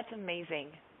 Roger, that's amazing.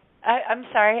 I'm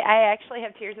sorry. I actually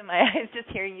have tears in my eyes just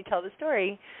hearing you tell the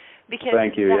story. Because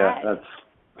thank you.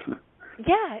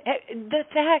 The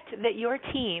fact that your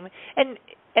team,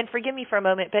 and forgive me for a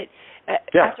moment, but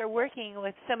after working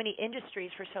with so many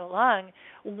industries for so long,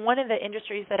 one of the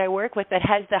industries that I work with that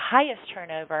has the highest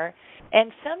turnover,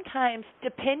 and sometimes,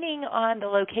 depending on the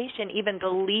location, even the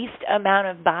least amount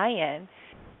of buy-in,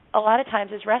 a lot of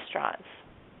times is restaurants.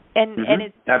 And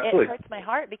it hurts my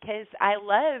heart because I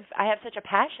have such a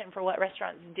passion for what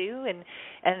restaurants do and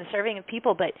the serving of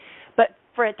people, but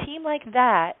for a team like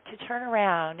that to turn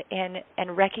around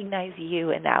and recognize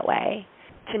you in that way,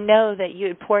 to know that you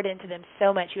had poured into them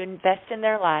so much, you invest in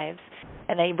their lives,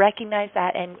 and they recognize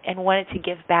that and wanted to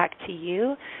give back to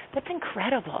you, that's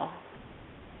incredible.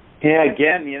 Yeah,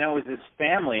 again, it was this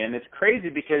family, and it's crazy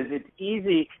because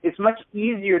it's much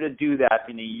easier to do that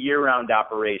in a year-round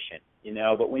operation,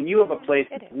 but when you have a place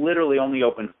that's literally only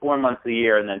open 4 months a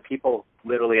year and then people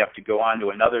literally have to go on to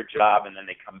another job and then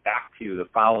they come back to you the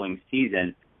following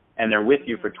season, and they're with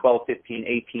you for 12, 15,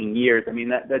 18 years. I mean,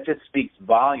 that just speaks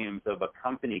volumes of a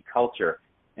company culture.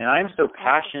 And I'm so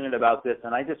passionate about this,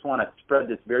 and I just want to spread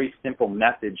this very simple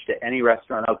message to any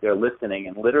restaurant out there listening,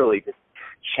 and literally just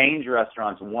change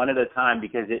restaurants one at a time,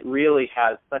 because it really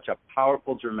has such a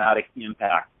powerful, dramatic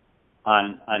impact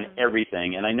on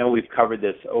everything. And I know we've covered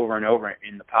this over and over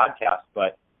in the podcast,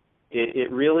 but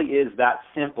it really is that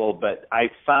simple. But I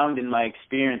found in my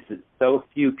experience that so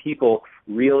few people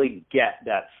really get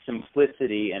that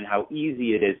simplicity and how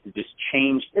easy it is to just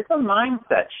change. It's a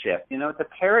mindset shift. It's a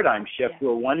paradigm shift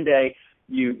where one day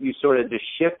you sort of just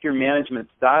shift your management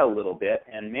style a little bit,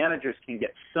 and managers can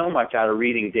get so much out of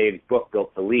reading Dave's book,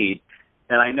 Built to Lead.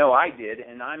 And I know I did,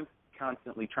 and I'm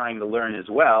constantly trying to learn as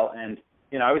well. And,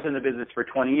 I was in the business for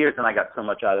 20 years, and I got so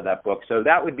much out of that book. So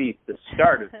that would be the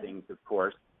start of things, of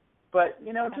course. But,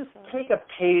 just take a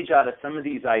page out of some of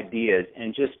these ideas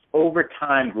and just over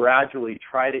time gradually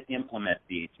try to implement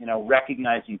these,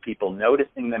 recognizing people,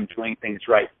 noticing them doing things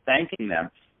right, thanking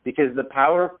them, because the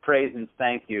power of praise and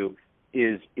thank you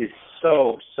is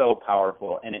so, so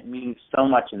powerful, and it means so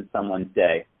much in someone's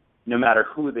day, no matter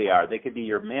who they are. They could be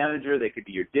your manager, they could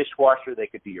be your dishwasher, they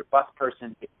could be your bus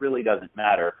person. It really doesn't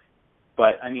matter.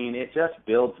 But, it just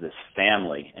builds this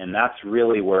family, and that's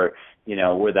really where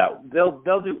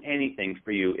they'll do anything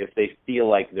for you if they feel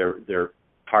like they're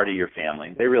part of your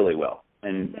family. They really will,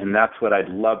 and that's what I'd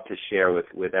love to share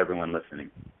with everyone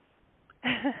listening.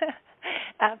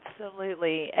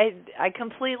 Absolutely. I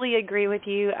completely agree with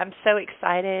you. I'm so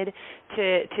excited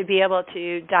to be able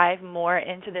to dive more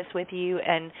into this with you,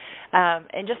 and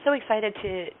just so excited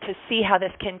to see how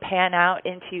this can pan out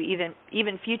into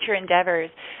even future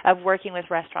endeavors of working with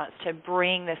restaurants to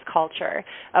bring this culture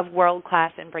of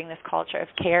world-class and bring this culture of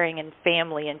caring and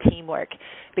family and teamwork.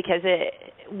 Because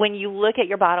when you look at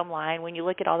your bottom line, when you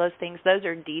look at all those things, those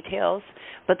are details,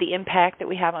 but the impact that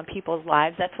we have on people's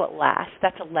lives, that's what lasts.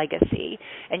 That's a legacy.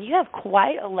 And you have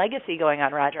quite a legacy going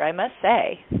on, Roger, I must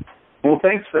say. Well,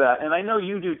 thanks for that. And I know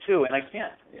you do too. And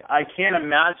I can't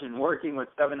imagine working with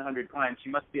 700 clients.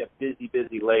 You must be a busy,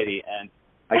 busy lady. And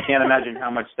I can't imagine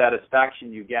how much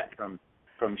satisfaction you get from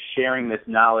sharing this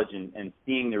knowledge and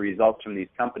seeing the results from these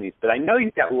companies. But I know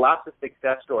you've got lots of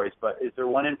success stories, but is there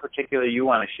one in particular you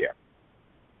want to share?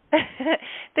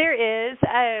 There is.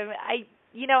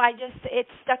 It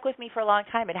stuck with me for a long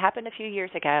time. It happened a few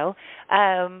years ago,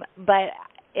 but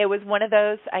it was one of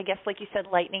those, I guess, like you said,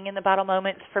 lightning in the bottle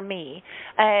moments for me.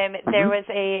 There was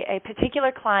a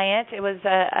particular client. It was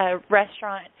a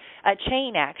restaurant, a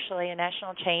chain actually, a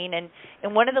national chain, and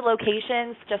one of the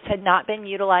locations just had not been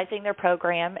utilizing their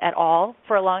program at all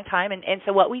for a long time. And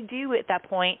so what we do at that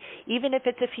point, even if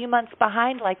it's a few months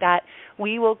behind like that,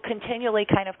 we will continually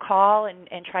kind of call and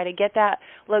try to get that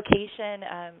location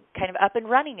kind of up and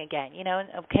running again. And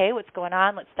okay, what's going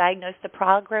on? Let's diagnose the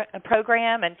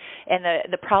program and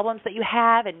the problems that you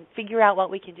have and figure out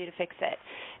what we can do to fix it.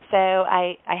 So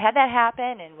I had that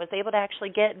happen and was able to actually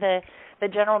get the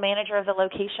general manager of the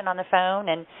location on the phone,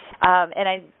 and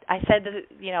I said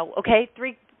okay,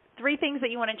 three things that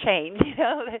you want to change,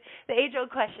 the age-old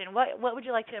question, what would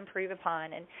you like to improve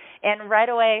upon? And right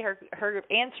away her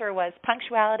answer was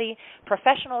punctuality,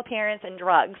 professional appearance, and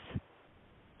drugs.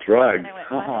 Drugs. And I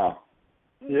went, wow.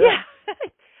 Yeah.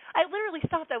 I literally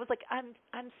stopped. I was like,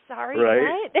 I'm sorry,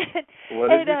 right. What?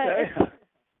 What did you say?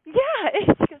 Yeah,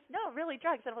 and she goes, no, really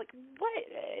drugs. And I'm like, what?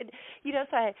 And,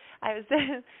 so I was,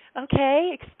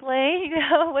 okay, explain,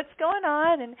 what's going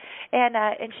on?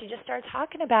 And she just started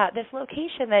talking about this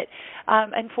location that,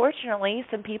 unfortunately,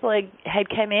 some people had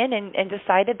come in and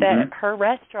decided that her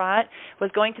restaurant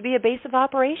was going to be a base of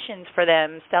operations for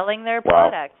them, selling their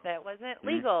product that wasn't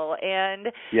legal. And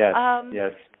yes.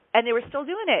 And they were still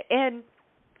doing it. And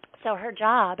so her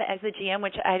job as the GM,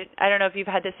 which I don't know if you've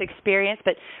had this experience,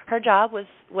 but her job was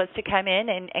to come in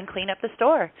and clean up the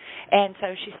store. And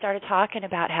so she started talking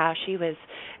about how she was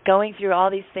going through all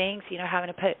these things,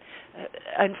 having to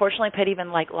unfortunately put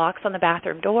even like locks on the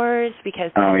bathroom doors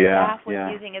because the staff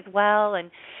was using as well,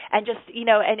 and just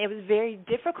and it was very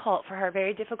difficult for her,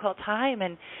 very difficult time.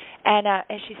 And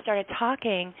as she started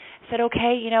talking, said,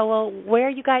 okay, well, where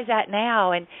are you guys at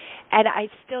now? And I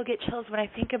still get chills when I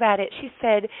think about it. She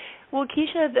said, well,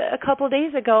 Keisha, a couple of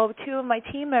days ago, 2 of my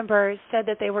team members said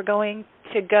that they were going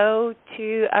to go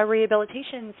to a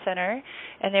rehabilitation center,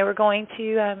 and they were going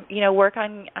to, work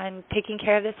on taking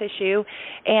care of this issue,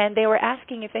 and they were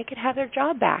asking if they could have their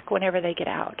job back whenever they get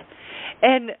out.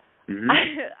 And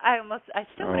I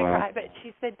still want to cry, but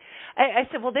she said, I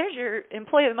said, well, there's your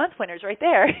Employee of the Month winners right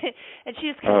there. And she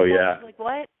just kind of was like,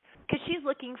 what? because she's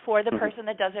looking for the person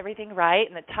that does everything right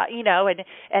and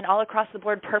and all across the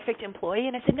board perfect employee.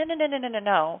 And I said,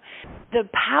 no. The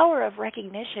power of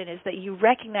recognition is that you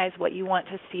recognize what you want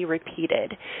to see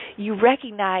repeated. You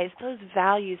recognize those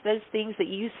values, those things that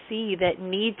you see that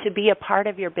need to be a part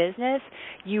of your business.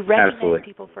 You recognize Absolutely.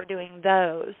 people for doing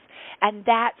those, and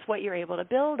that's what you're able to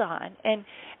build on.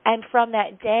 And from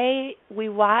that day, we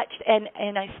watched,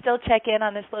 and I still check in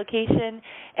on this location,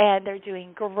 and they're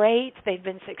doing great. They've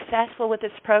been successful with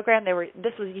this program.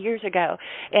 This was years ago,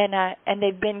 and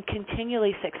they've been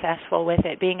continually successful with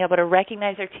it, being able to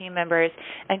recognize their team members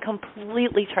and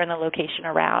completely turn the location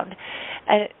around.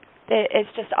 And it's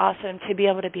just awesome to be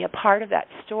able to be a part of that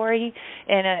story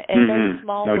in a very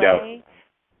small no way. doubt.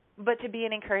 But to be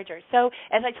an encourager. So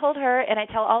as I told her, and I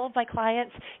tell all of my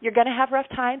clients, you're going to have rough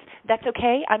times. That's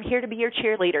okay. I'm here to be your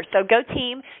cheerleader. So go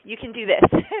team. You can do this.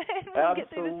 We'll get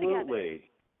through this together. Absolutely.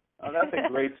 Oh, that's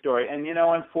a great story. And,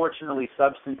 unfortunately,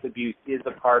 substance abuse is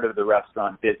a part of the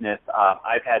restaurant business.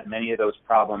 I've had many of those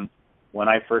problems when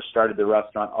I first started the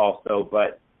restaurant also.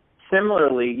 But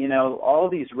similarly, all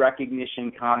these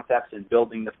recognition concepts and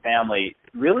building the family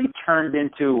really turned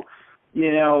into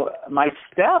my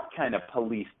staff kind of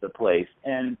policed the place,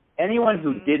 and anyone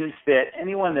who didn't fit,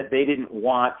 anyone that they didn't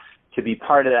want to be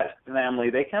part of that family,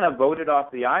 they kind of voted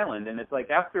off the island. And it's like,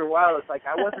 after a while, it's like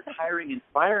I wasn't hiring and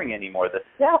firing anymore. The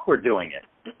staff were doing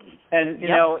it. And,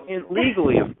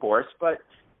 legally, of course, but,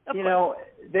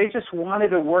 they just wanted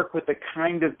to work with the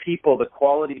kind of people, the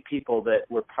quality people that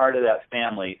were part of that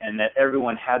family, and that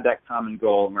everyone had that common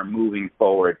goal and were moving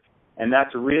forward. And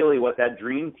that's really what that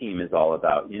dream team is all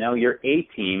about. Your A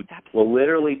team will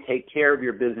literally take care of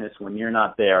your business when you're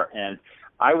not there. And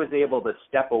I was able to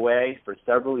step away for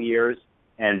several years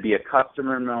and be a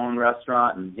customer in my own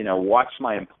restaurant and, watch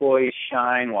my employees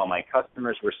shine while my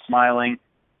customers were smiling.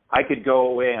 I could go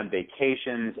away on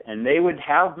vacations, and they would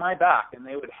have my back, and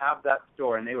they would have that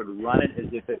store, and they would run it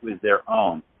as if it was their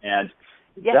own. And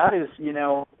that is,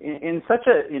 in such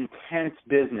an intense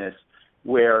business,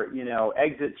 where,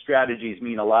 exit strategies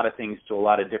mean a lot of things to a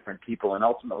lot of different people, and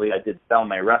ultimately I did sell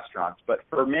my restaurants. But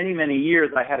for many, many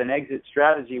years, I had an exit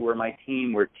strategy where my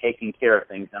team were taking care of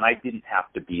things, and I didn't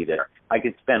have to be there. I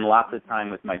could spend lots of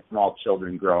time with my small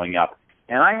children growing up.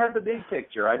 And I had the big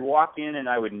picture. I'd walk in and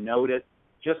I would notice,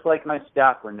 just like my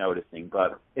staff were noticing.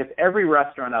 But if every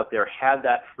restaurant out there had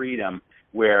that freedom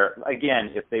where, again,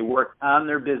 if they worked on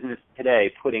their business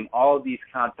today, putting all of these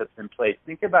concepts in place,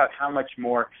 think about how much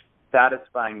more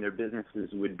satisfying their businesses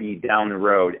would be down the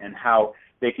road, and how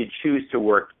they could choose to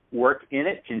work in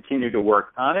it, continue to work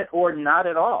on it, or not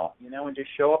at all, and just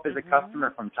show up as a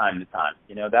customer from time to time.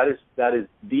 That is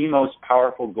the most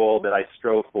powerful goal that I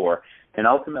strove for. And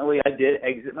ultimately I did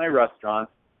exit my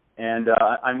restaurants, and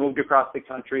I moved across the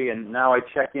country, and now I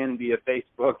check in via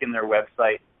Facebook and their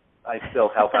website. I still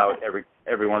help out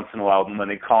every once in a while when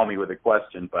they call me with a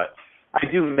question, but I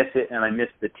do miss it, and I miss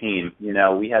the team.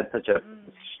 We had such a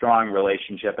strong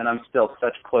relationship, and I'm still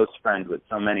such close friends with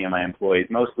so many of my employees,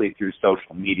 mostly through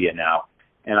social media now,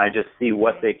 and I just see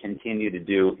what they continue to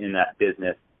do in that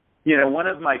business. One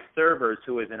of my servers,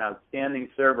 who is an outstanding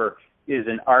server, is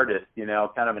an artist,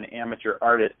 kind of an amateur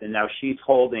artist, and now she's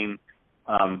holding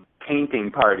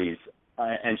painting parties,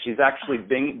 and she's actually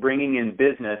bringing in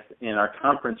business in our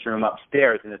conference room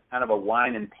upstairs, and it's kind of a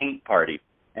wine and paint party.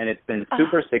 And it's been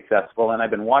super successful, and I've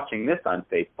been watching this on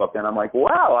Facebook, and I'm like,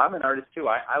 wow, I'm an artist too.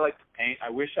 I like to paint. I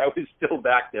wish I was still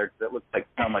back there because it looks like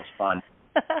so much fun.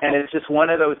 And it's just one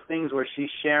of those things where she's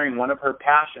sharing one of her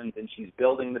passions, and she's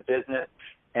building the business,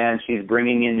 and she's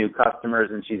bringing in new customers,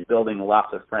 and she's building lots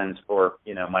of friends for,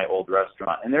 my old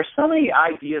restaurant. And there's so many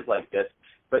ideas like this,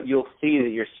 but you'll see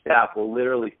that your staff will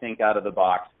literally think out of the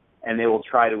box, and they will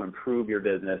try to improve your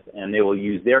business, and they will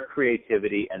use their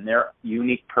creativity and their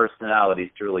unique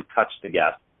personalities to really touch the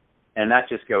guest. And that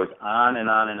just goes on and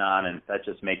on and on, and that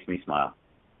just makes me smile.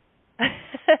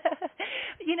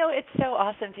 It's so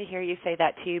awesome to hear you say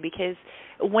that too, because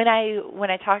when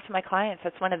I talk to my clients,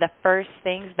 that's one of the first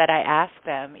things that I ask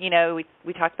them.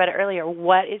 We talked about it earlier.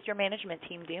 What is your management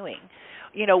team doing?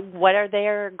 What are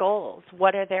their goals?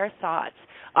 What are their thoughts?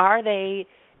 Are they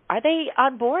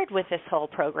on board with this whole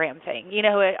program thing?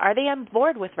 Are they on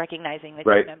board with recognizing the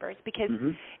team members? Because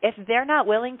if they're not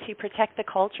willing to protect the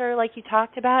culture like you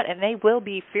talked about, and they will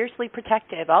be fiercely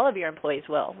protective, all of your employees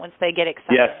will once they get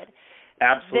excited. Yes,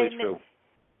 absolutely true.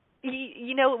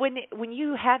 When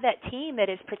you have that team that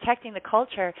is protecting the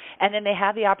culture, and then they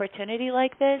have the opportunity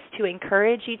like this to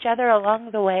encourage each other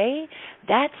along the way,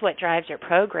 that's what drives your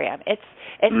program. It's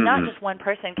not just one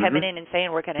person coming in and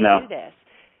saying we're going to do this.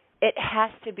 It has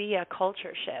to be a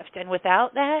culture shift, and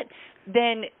without that,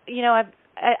 then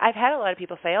I've had a lot of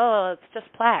people say, oh, it's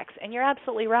just plaques, and you're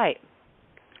absolutely right.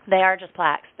 They are just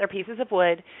plaques. They're pieces of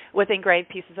wood with engraved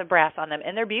pieces of brass on them,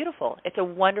 and they're beautiful. It's a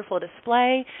wonderful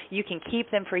display. You can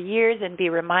keep them for years and be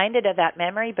reminded of that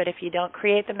memory, but if you don't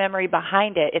create the memory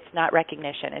behind it, it's not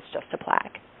recognition. It's just a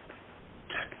plaque.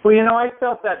 Well, I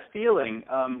felt that feeling.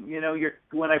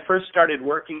 When I first started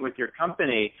working with your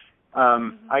company,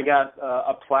 I got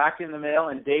a plaque in the mail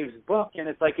and Dave's book, and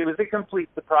it's like it was a complete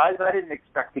surprise. I didn't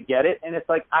expect to get it, and it's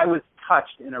like I was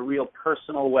touched in a real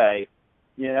personal way.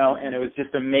 And it was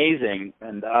just amazing.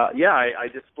 And, I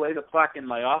display the plaque in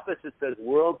my office. It says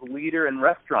World's Leader in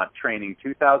Restaurant Training,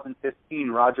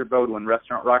 2015, Roger Beaudoin,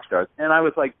 Restaurant Rockstars. And I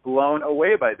was, blown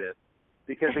away by this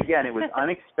because, again, it was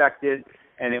unexpected,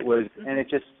 and it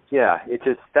just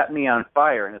set me on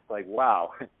fire. And it's like,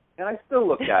 wow. And I still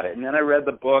look at it. And then I read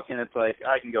the book, and it's like,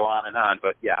 I can go on and on.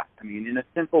 But, in a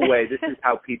simple way, this is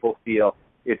how people feel.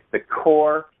 It's the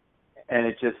core. And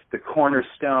it's just the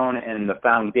cornerstone and the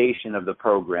foundation of the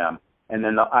program, and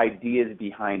then the ideas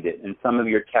behind it. And some of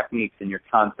your techniques and your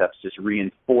concepts just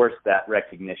reinforce that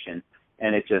recognition,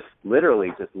 and it just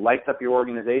literally just lights up your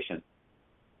organization.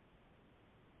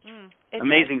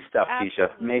 Amazing stuff, Keisha.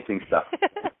 Amazing stuff.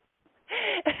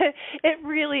 It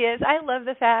really is. I love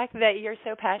the fact that you're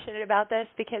so passionate about this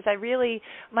because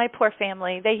my poor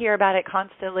family, they hear about it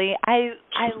constantly. I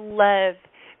love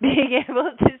being able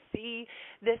to see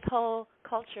this whole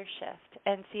culture shift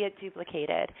and see it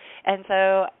duplicated. And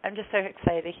so I'm just so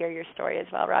excited to hear your story as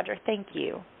well, Roger. Thank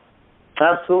you.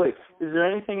 Absolutely. Is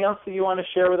there anything else that you want to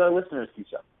share with our listeners,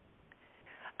 Keisha?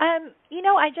 I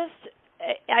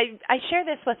share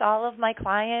this with all of my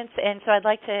clients, and so I'd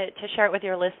like to share it with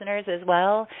your listeners as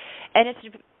well. And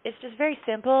it's just very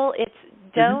simple. It's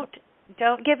don't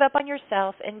give up on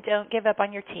yourself and don't give up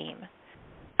on your team.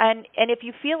 And if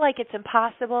you feel like it's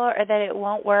impossible or that it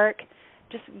won't work,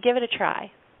 just give it a try.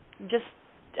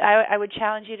 I would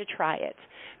challenge you to try it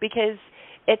because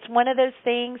it's one of those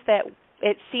things that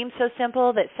it seems so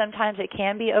simple that sometimes it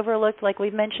can be overlooked, like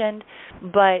we've mentioned,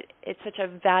 but it's such a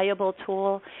valuable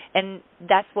tool, and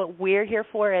that's what we're here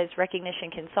for as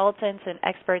recognition consultants and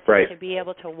experts, right, to be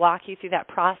able to walk you through that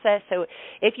process. So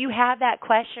if you have that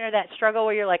question or that struggle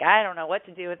where you're like, I don't know what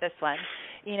to do with this one,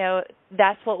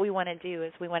 that's what we want to do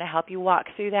is we want to help you walk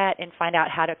through that and find out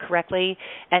how to correctly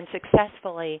and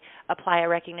successfully apply a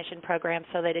recognition program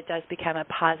so that it does become a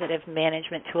positive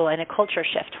management tool and a culture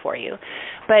shift for you.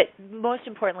 But most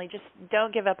importantly, just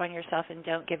don't give up on yourself and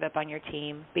don't give up on your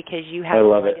team because you have a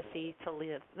legacy to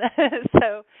live.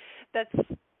 So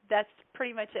that's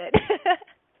pretty much it.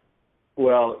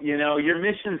 Well, your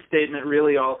mission statement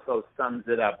really also sums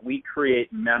it up. We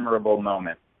create memorable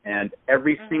moments. And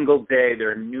every single day there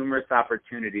are numerous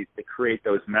opportunities to create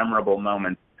those memorable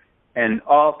moments, and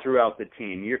all throughout the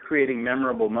team. You're creating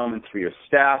memorable moments for your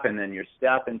staff, and then your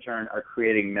staff in turn are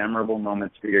creating memorable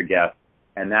moments for your guests,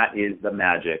 and that is the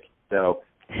magic. So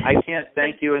I can't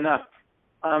thank you enough.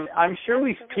 I'm sure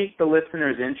we've piqued the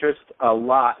listeners' interest a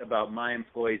lot about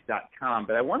myemployees.com,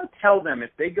 but I want to tell them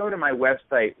if they go to my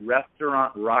website,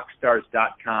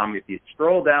 restaurantrockstars.com, if you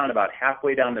scroll down about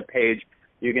halfway down the page,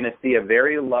 you're going to see a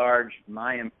very large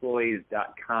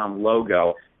myemployees.com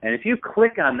logo. And if you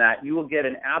click on that, you will get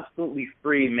an absolutely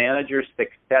free manager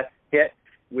success kit,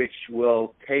 which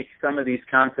will take some of these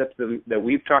concepts that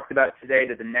we've talked about today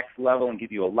to the next level and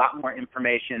give you a lot more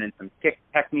information and some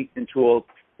techniques and tools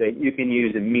that you can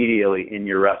use immediately in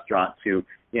your restaurant to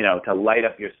light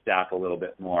up your staff a little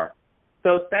bit more.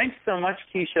 So thanks so much,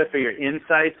 Keisha, for your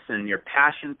insights and your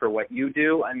passion for what you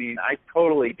do. I mean, I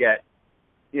totally get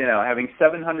having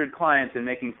 700 clients and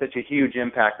making such a huge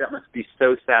impact. That must be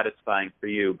so satisfying for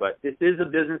you. But this is a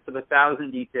business of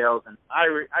 1,000 details, and I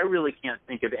really can't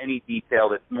think of any detail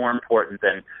that's more important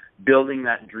than building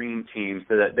that dream team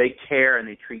so that they care and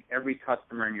they treat every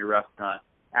customer in your restaurant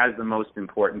as the most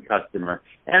important customer.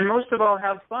 And most of all,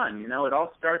 have fun. It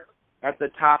all starts at the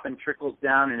top and trickles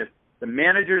down. And if the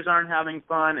managers aren't having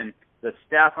fun and the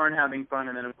staff aren't having fun,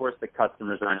 and then, of course, the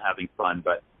customers aren't having fun.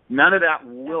 But none of that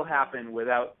will happen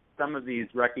without some of these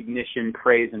recognition,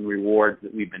 praise, and rewards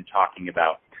that we've been talking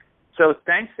about. So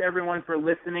thanks, everyone, for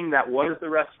listening. That was the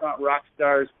Restaurant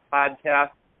Rockstars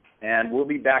podcast, and we'll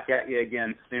be back at you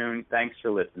again soon. Thanks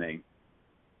for listening.